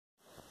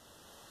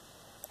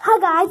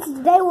guys,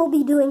 today we'll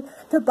be doing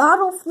the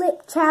bottle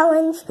flip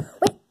challenge.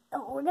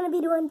 We're going to be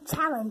doing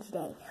challenge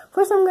day.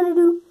 First I'm going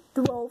to do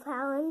the roll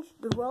challenge.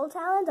 I'm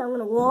going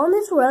to roll on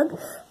this rug.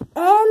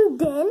 And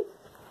then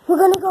we're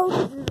going to go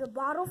to the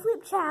bottle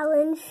flip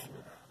challenge.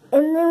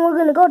 And then we're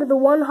going to go to the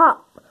one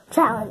hop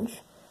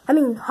challenge.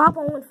 Hop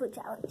on 1 foot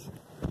challenge.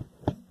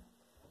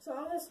 So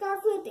I'm going to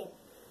start flipping.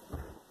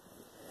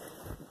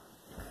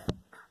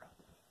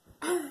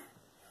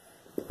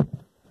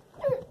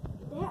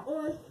 That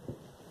one.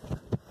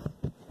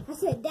 I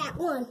said that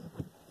one.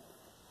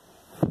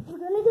 We're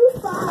going to do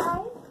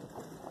 5.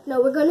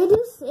 No, we're going to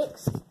do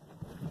 6.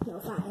 No,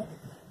 5.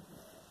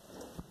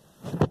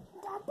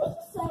 That be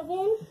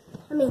 7.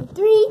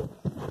 3.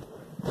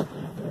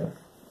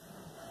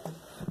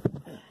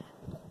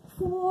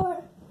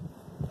 4.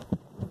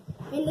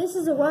 And this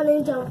is a run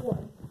and jump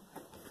one.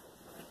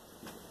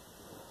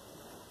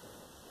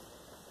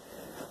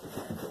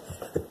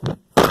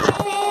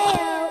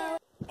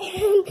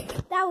 And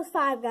that was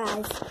 5,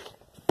 guys.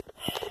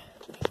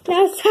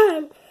 Now it's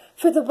time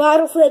for the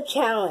bottle flip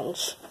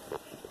challenge.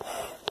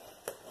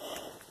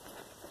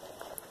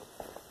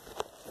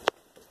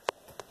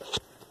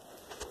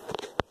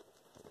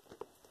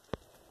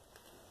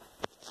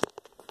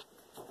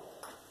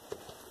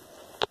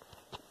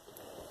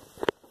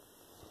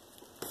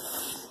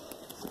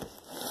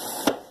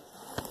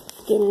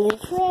 Getting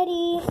this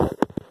ready.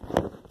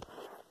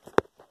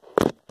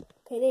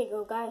 Okay, there you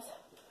go, guys.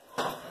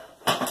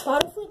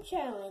 Bottle flip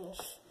challenge.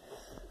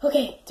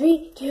 Okay,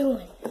 3, 2,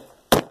 1.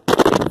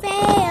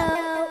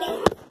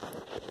 Fail.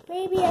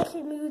 Maybe I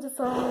should move the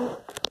phone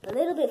a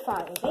little bit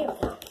farther. There we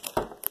go.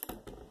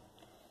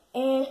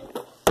 And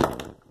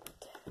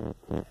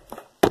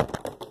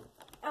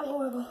I'm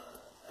horrible.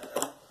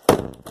 That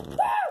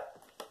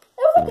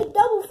was like a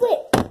double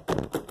flip.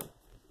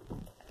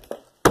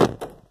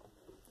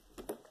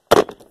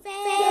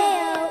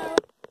 Fail.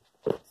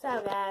 So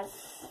guys.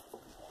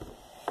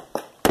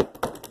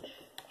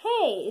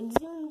 Hey, it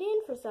zoomed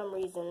in for some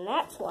reason.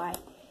 That's why.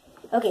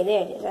 Okay,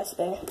 there it is. That's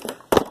better.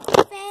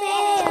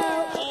 Fail.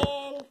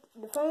 And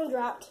the phone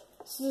dropped.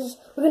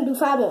 We're going to do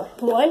 5 more.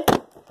 1,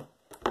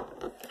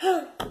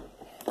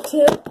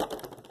 2,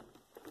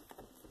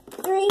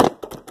 3,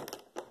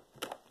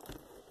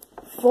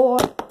 4,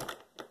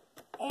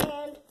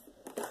 and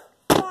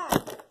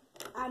 5.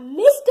 I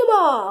missed them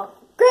all.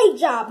 Great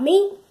job,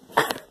 me,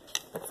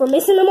 for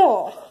missing them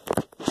all.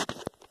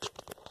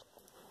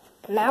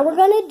 Now we're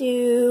going to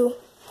do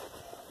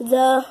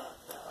the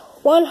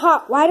one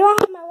hop. Why do I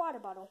have my water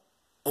bottle?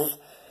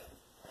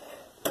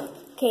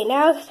 Okay,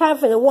 now it's time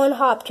for the one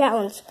hop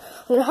challenge.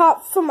 I'm going to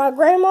hop from my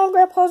grandma and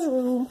grandpa's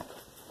room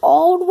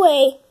all the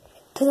way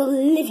to the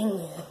living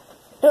room.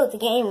 No, the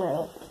game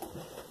room.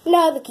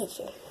 Now the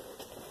kitchen.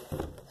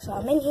 So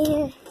I'm in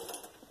here.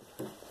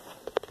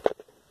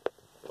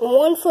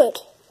 1 foot.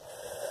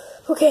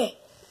 Okay.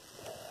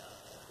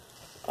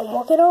 I'm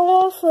walking on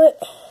 1 foot.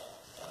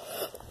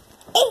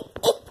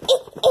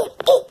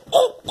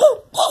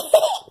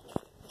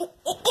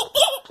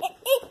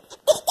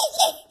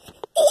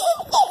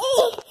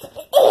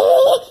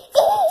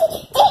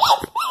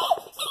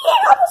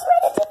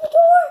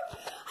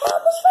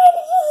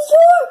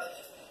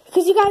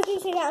 Because you guys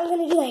didn't say that, I'm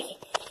going to do like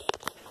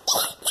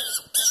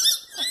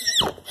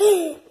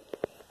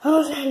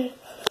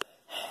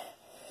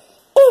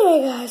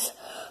anyway, guys,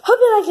 hope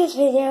you liked this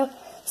video.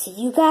 See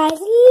you guys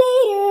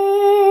later.